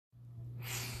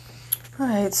All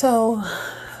right, so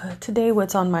today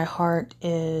what's on my heart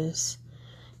is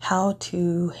how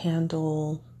to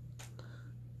handle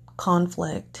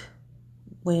conflict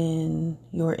when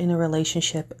you're in a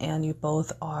relationship and you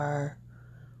both are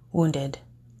wounded.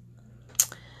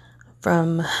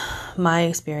 From my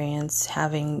experience,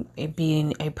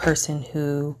 being a person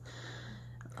who,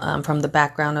 from the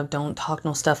background of don't talk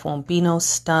no stuff, won't be no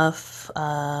stuff,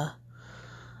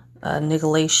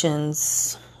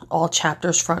 Nicolations, all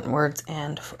chapters frontwards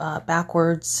and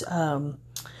backwards,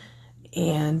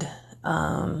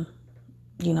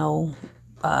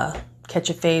 catch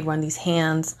a fade, run these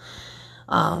hands,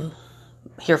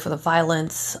 here for the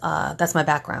violence. That's my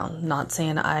background. Not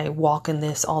saying I walk in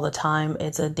this all the time.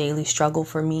 It's a daily struggle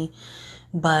for me,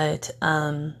 but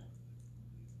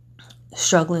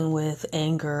struggling with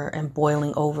anger and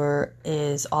boiling over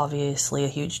is obviously a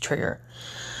huge trigger.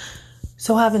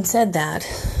 So having said that,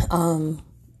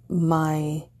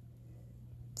 my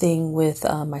thing with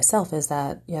myself is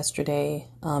that yesterday,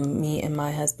 me and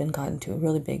my husband got into a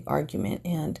really big argument,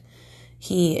 and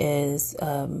he is,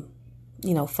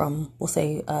 from, we'll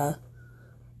say, a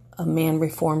man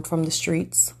reformed from the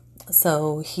streets.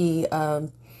 So he,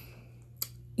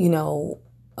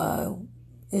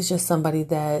 is just somebody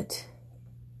that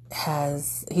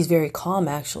he's very calm,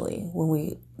 actually. When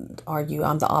we argue,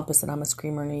 I'm the opposite. I'm a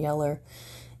screamer and a yeller.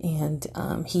 And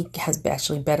he has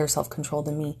actually better self-control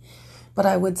than me. But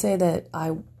I would say that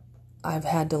I've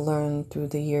had to learn through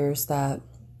the years that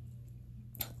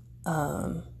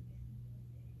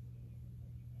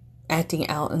acting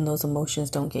out in those emotions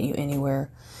don't get you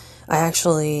anywhere. I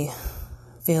actually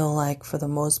feel like, for the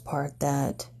most part,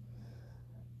 that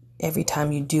every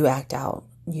time you do act out,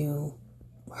 you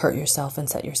hurt yourself and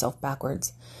set yourself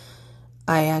backwards.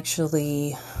 I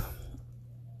actually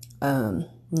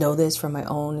know this from my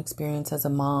own experience as a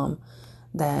mom,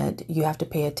 that you have to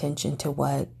pay attention to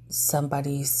what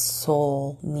somebody's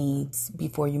soul needs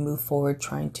before you move forward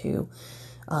trying to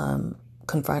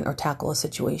confront or tackle a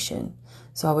situation.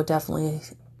 So I would definitely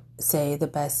say the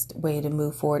best way to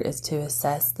move forward is to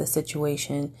assess the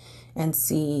situation and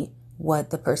see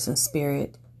what the person's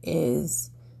spirit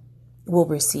will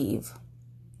receive.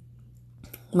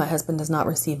 My husband does not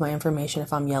receive my information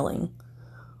if I'm yelling.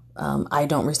 I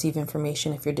don't receive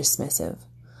information if you're dismissive.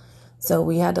 So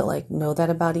we had to know that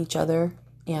about each other,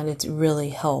 and it's really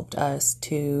helped us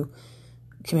to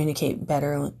communicate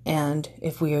better. And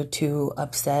if we are too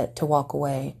upset, to walk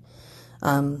away.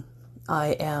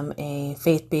 I am a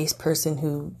faith-based person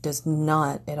who does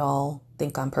not at all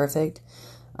think I'm perfect.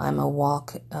 I'm a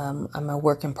work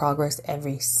in progress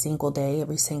every single day,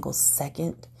 every single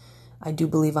second. I do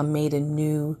believe I'm made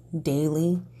anew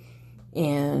daily,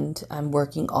 and I'm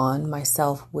working on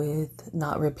myself with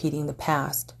not repeating the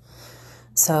past.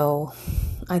 So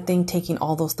I think taking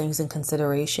all those things in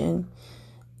consideration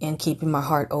and keeping my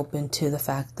heart open to the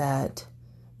fact that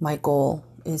my goal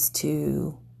is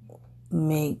to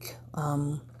make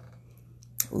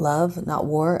love, not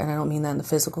war. And I don't mean that in the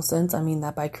physical sense. I mean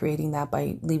that by creating that,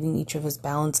 by leaving each of us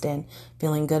balanced and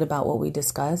feeling good about what we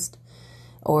discussed,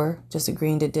 or just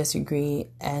agreeing to disagree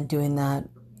and doing that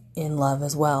in love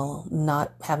as well.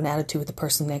 Not having an attitude with the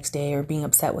person next day or being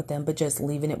upset with them, but just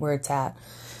leaving it where it's at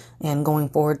and going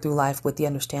forward through life with the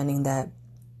understanding that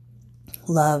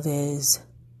love is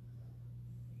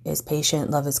patient,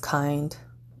 love is kind,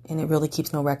 and it really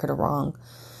keeps no record of wrong.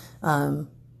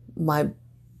 My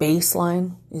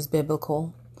baseline is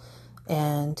biblical,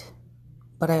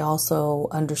 but I also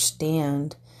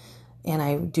understand, and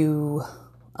I do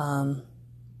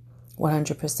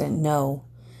 100% know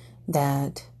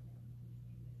that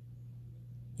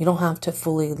you don't have to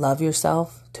fully love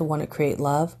yourself to want to create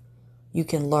love. You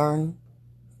can learn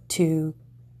to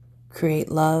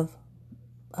create love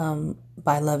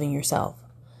by loving yourself.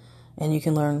 And you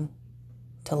can learn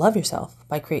to love yourself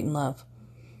by creating love.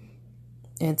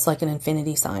 It's like an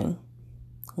infinity sign.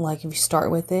 Like if you start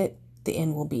with it, the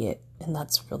end will be it. And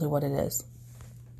that's really what it is.